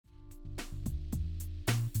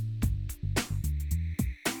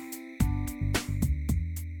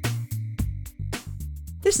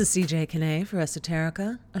This is C.J. Kinney for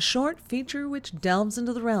Esoterica, a short feature which delves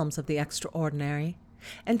into the realms of the extraordinary.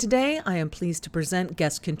 And today I am pleased to present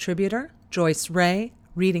guest contributor Joyce Ray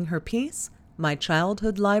reading her piece, My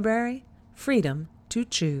Childhood Library, Freedom to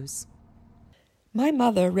Choose. My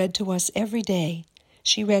mother read to us every day.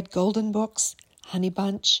 She read Golden Books, Honey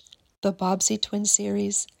Bunch, the Bobbsey Twin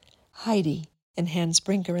series, Heidi, and Hans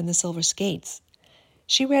Brinker and the Silver Skates.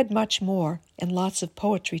 She read much more, and lots of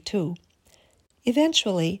poetry too.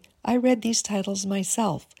 Eventually, I read these titles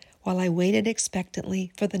myself while I waited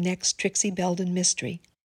expectantly for the next Trixie Belden mystery.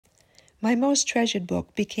 My most treasured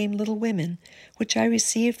book became Little Women, which I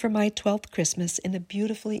received for my 12th Christmas in a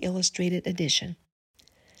beautifully illustrated edition.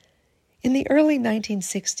 In the early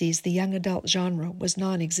 1960s, the young adult genre was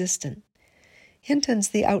non-existent. Hinton's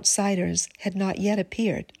The Outsiders had not yet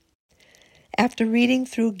appeared. After reading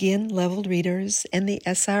through Ginn Leveled Readers and the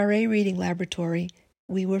SRA Reading Laboratory,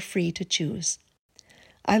 we were free to choose.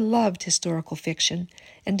 I loved historical fiction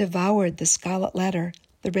and devoured The Scarlet Letter,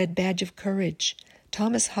 The Red Badge of Courage,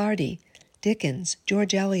 Thomas Hardy, Dickens,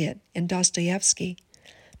 George Eliot, and Dostoevsky.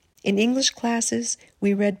 In English classes,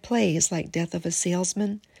 we read plays like Death of a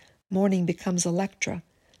Salesman, Morning Becomes Electra,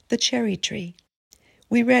 The Cherry Tree.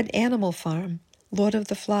 We read Animal Farm, Lord of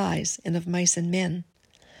the Flies, and Of Mice and Men.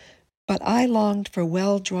 But I longed for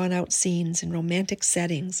well-drawn-out scenes in romantic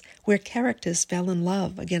settings where characters fell in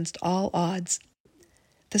love against all odds.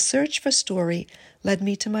 The search for story led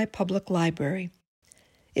me to my public library.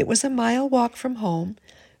 It was a mile walk from home,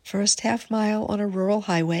 first half mile on a rural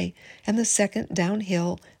highway, and the second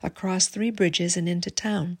downhill across 3 bridges and into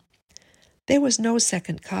town. There was no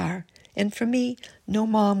second car, and for me, no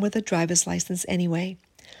mom with a driver's license anyway.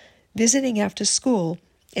 Visiting after school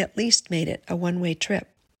at least made it a one-way trip.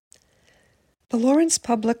 The Lawrence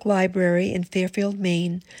Public Library in Fairfield,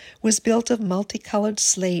 Maine, was built of multicolored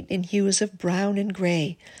slate in hues of brown and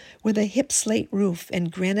gray, with a hip slate roof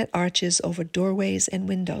and granite arches over doorways and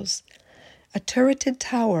windows. A turreted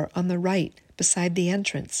tower on the right, beside the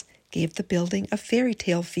entrance, gave the building a fairy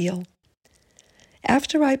tale feel.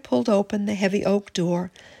 After I pulled open the heavy oak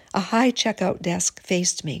door, a high checkout desk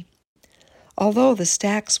faced me. Although the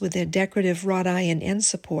stacks with their decorative wrought iron end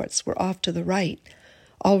supports were off to the right,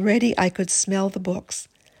 already I could smell the books,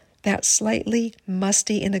 that slightly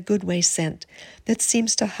musty in a good way scent that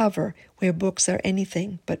seems to hover where books are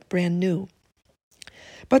anything but brand new.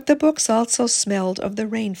 But the books also smelled of the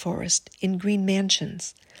rainforest in Green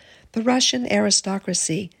Mansions, the Russian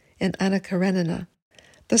aristocracy in Anna Karenina,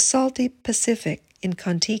 the salty Pacific in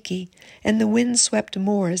Kon-Tiki, and the wind-swept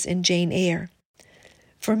moors in Jane Eyre.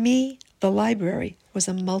 For me, the library was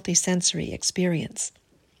a multi-sensory experience.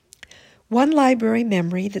 One library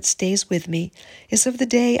memory that stays with me is of the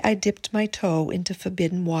day I dipped my toe into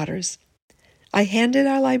forbidden waters. I handed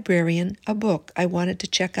our librarian a book I wanted to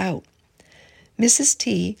check out. Mrs.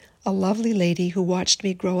 T, a lovely lady who watched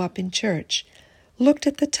me grow up in church, looked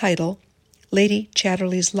at the title, Lady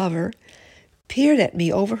Chatterley's Lover, peered at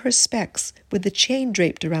me over her specs with the chain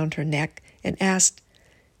draped around her neck, and asked,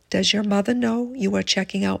 "Does your mother know you are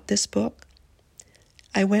checking out this book?"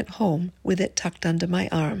 I went home with it tucked under my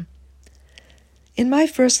arm. In my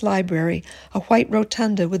first library, a white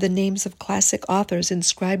rotunda with the names of classic authors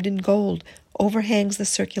inscribed in gold overhangs the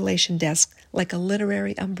circulation desk like a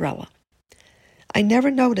literary umbrella. I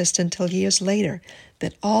never noticed until years later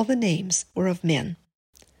that all the names were of men.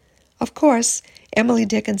 Of course, Emily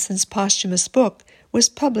Dickinson's posthumous book was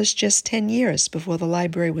published just 10 years before the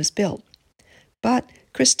library was built. But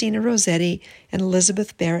Christina Rossetti and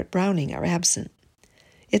Elizabeth Barrett Browning are absent.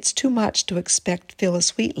 It's too much to expect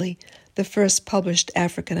Phyllis Wheatley, the first published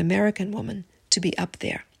African-American woman, to be up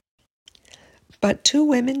there. But 2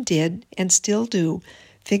 women did, and still do,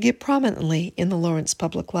 figure prominently in the Lawrence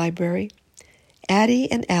Public Library.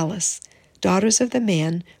 Addie and Alice, daughters of the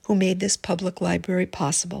man who made this public library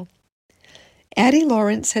possible. Addie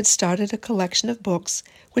Lawrence had started a collection of books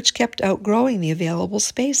which kept outgrowing the available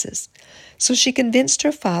spaces, so she convinced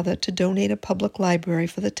her father to donate a public library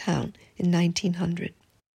for the town in 1900.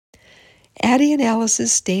 Addie and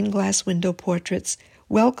Alice's stained glass window portraits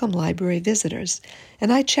welcome library visitors,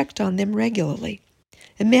 and I checked on them regularly,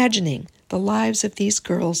 imagining the lives of these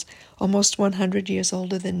girls almost 100 years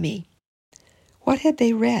older than me. What had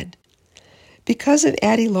they read? Because of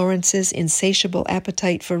Addie Lawrence's insatiable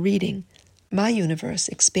appetite for reading, my universe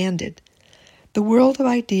expanded. The world of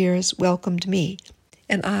ideas welcomed me,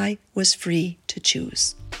 and I was free to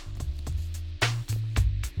choose.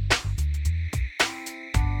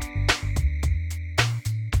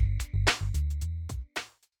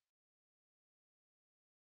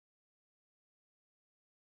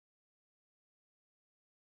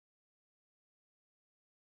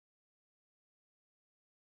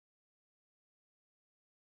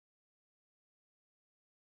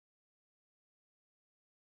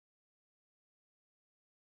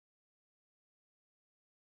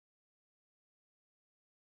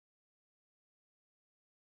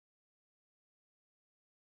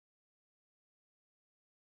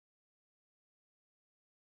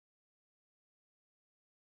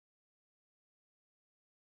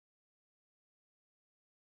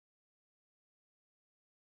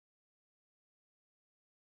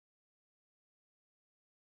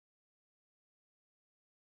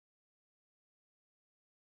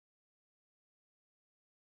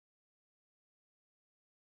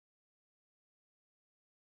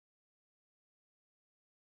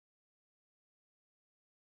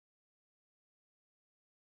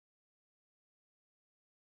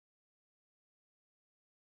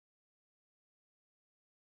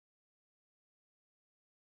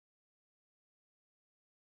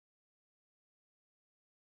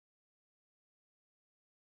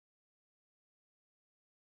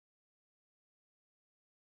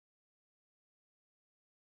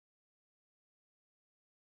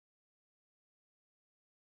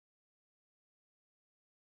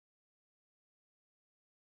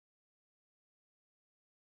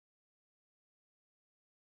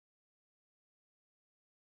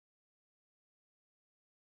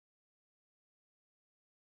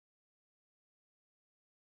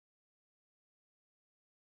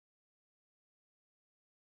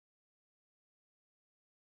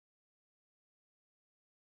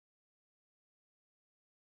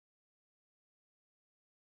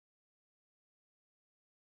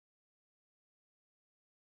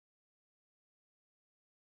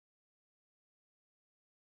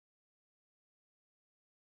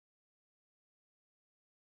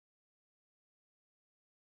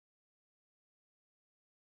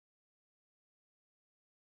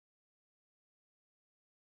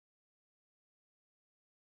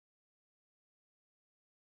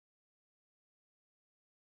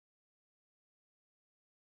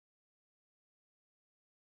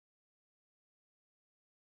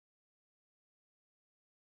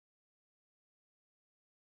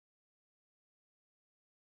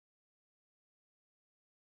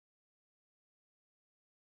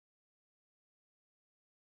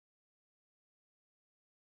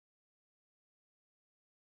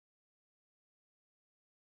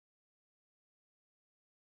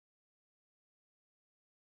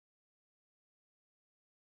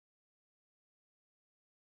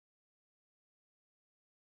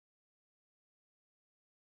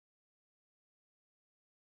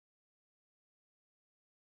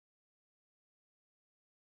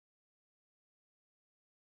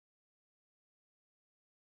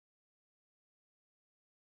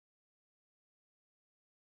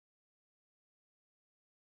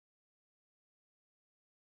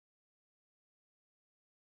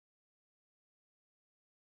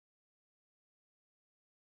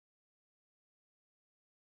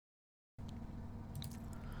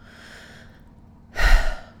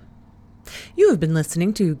 You have been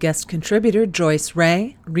listening to guest contributor Joyce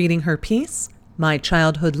Ray reading her piece, My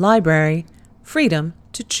Childhood Library, Freedom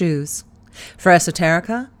to Choose. For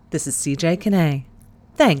Esoterica, this is CJ Kinney.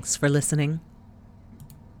 Thanks for listening.